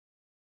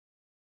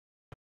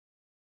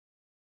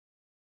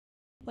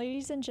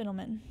Ladies and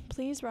gentlemen,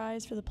 please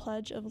rise for the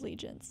Pledge of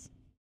Allegiance.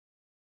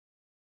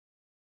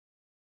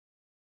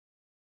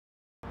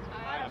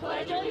 I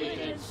pledge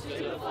allegiance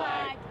to the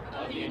flag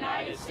of the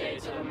United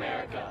States of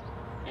America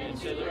and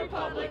to the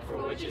republic for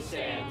which it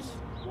stands,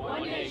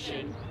 one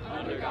nation,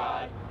 under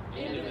God,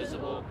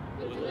 indivisible,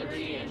 with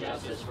liberty and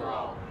justice for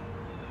all.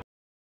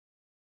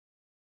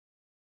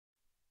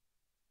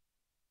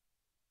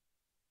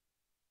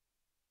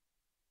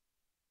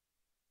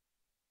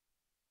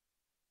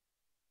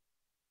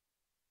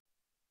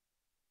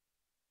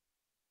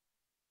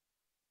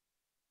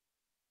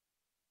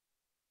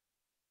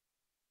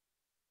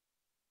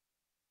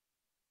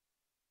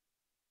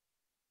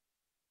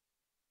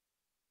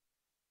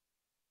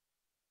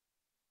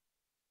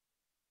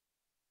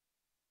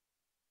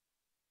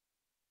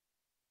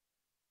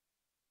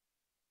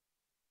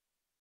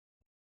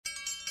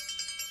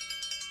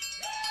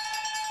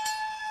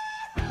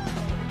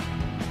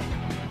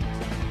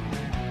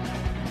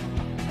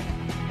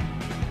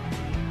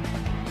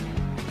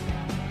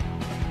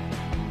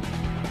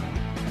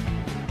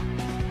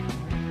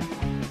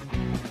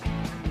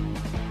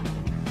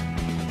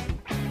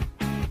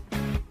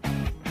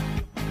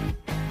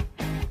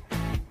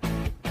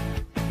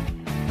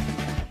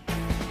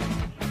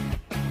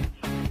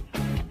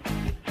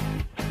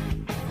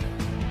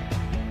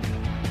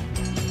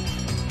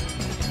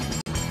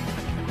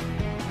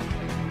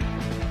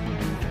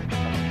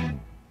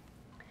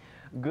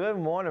 Good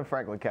morning,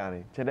 Franklin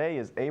County. Today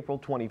is April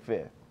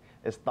 25th.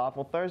 It's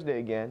Thoughtful Thursday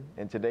again,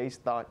 and today's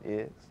thought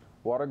is...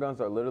 Water guns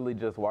are literally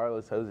just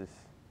wireless hoses.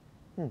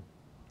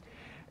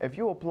 If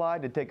you apply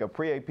to take a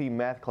pre-AP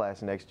math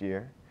class next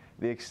year,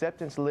 the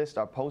acceptance lists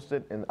are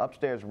posted in the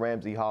upstairs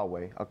Ramsey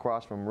hallway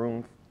across from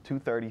room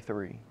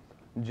 233.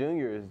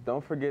 Juniors,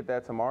 don't forget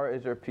that tomorrow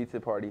is your pizza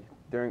party.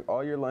 During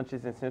all your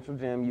lunches in Central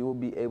Gym, you will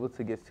be able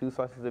to get 2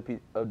 slices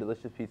of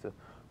delicious pizza,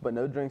 but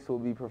no drinks will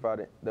be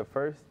provided.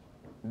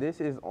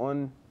 This is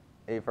on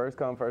a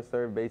first-come,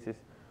 first-served basis,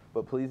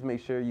 but please make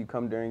sure you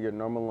come during your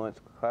normal lunch.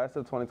 Class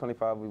of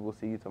 2025, we will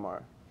see you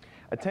tomorrow.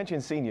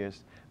 Attention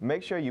seniors,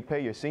 make sure you pay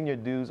your senior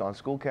dues on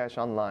School Cash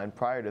Online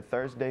prior to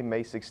Thursday,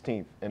 May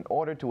 16th in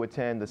order to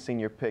attend the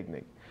senior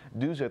picnic.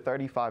 Dues are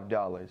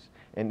 $35,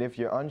 and if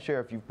you're unsure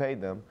if you've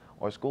paid them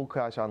or School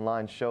Cash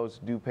Online shows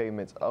due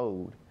payments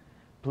owed,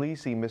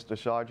 please see Mr.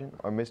 Sargent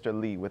or Mr.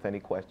 Lee with any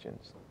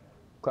questions.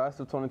 Class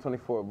of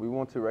 2024, we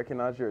want to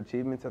recognize your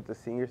achievements at the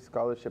Senior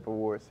Scholarship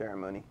Award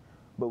ceremony,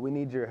 but we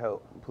need your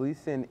help. Please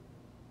send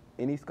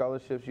any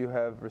scholarships you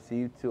have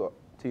received to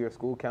your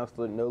school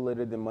counselor no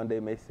later than Monday,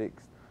 May 6,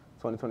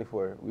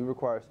 2024. We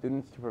require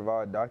students to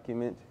provide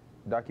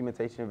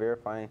documentation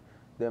verifying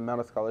the amount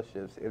of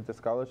scholarships if the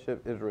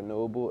scholarship is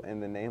renewable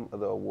and the name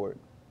of the award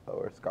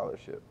or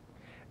scholarship.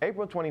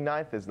 April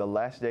 29th is the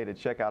last day to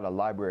check out a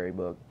library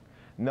book.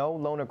 No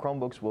loaner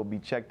Chromebooks will be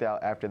checked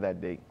out after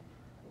that date.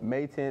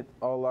 May 10th,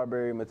 all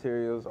library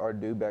materials are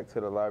due back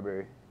to the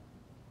library.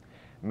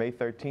 May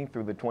 13th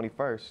through the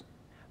 21st,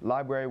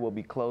 library will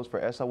be closed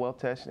for SOL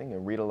testing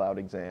and read-aloud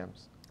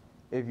exams.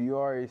 If you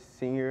are a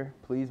senior,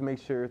 please make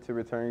sure to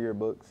return your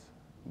books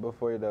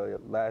before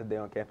the last day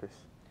on campus.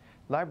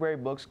 Library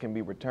books can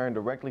be returned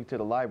directly to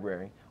the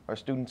library or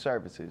student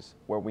services,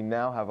 where we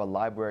now have a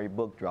library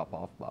book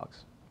drop-off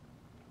box.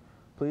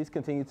 Please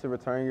continue to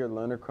return your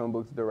loaner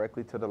Chromebooks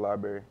directly to the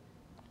library.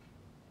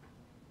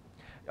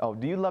 Oh,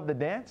 do you love to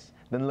dance?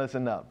 Then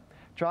listen up.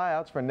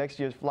 Tryouts for next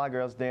year's Fly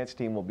Girls dance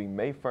team will be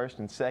May 1st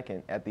and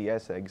 2nd at the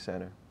SEG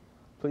Center.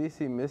 Please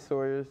see Ms.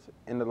 Sawyers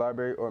in the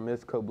library or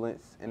Ms.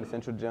 Koblentz in the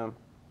Central Gym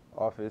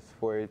office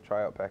for a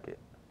tryout packet.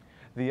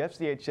 The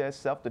FCHS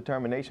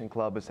Self-Determination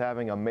Club is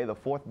having a May the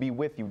 4th Be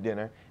With You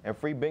dinner and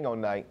free bingo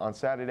night on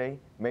Saturday,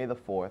 May the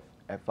 4th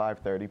at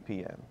 5:30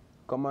 p.m.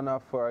 Come on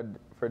out for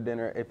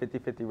dinner, a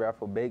 50-50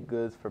 raffle, baked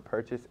goods for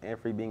purchase, and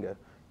free bingo.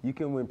 You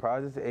can win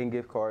prizes and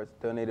gift cards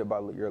donated by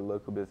your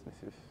local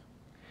businesses.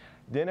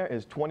 Dinner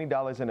is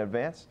 $20 in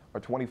advance or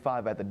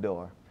 $25 at the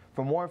door.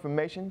 For more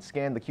information,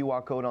 scan the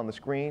QR code on the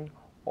screen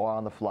or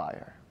on the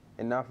flyer.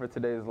 And now for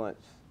today's lunch.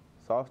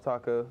 Soft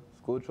taco,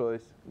 school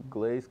choice,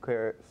 glazed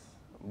carrots,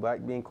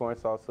 black bean corn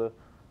salsa,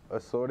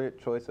 assorted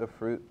choice of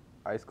fruit,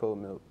 ice cold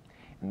milk.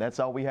 And that's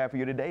all we have for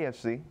you today,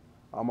 FC.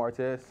 I'm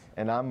Martez.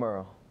 And I'm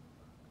Merle.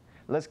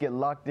 Let's get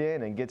locked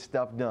in and get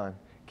stuff done.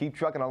 Keep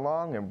trucking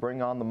along and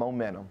bring on the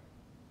momentum.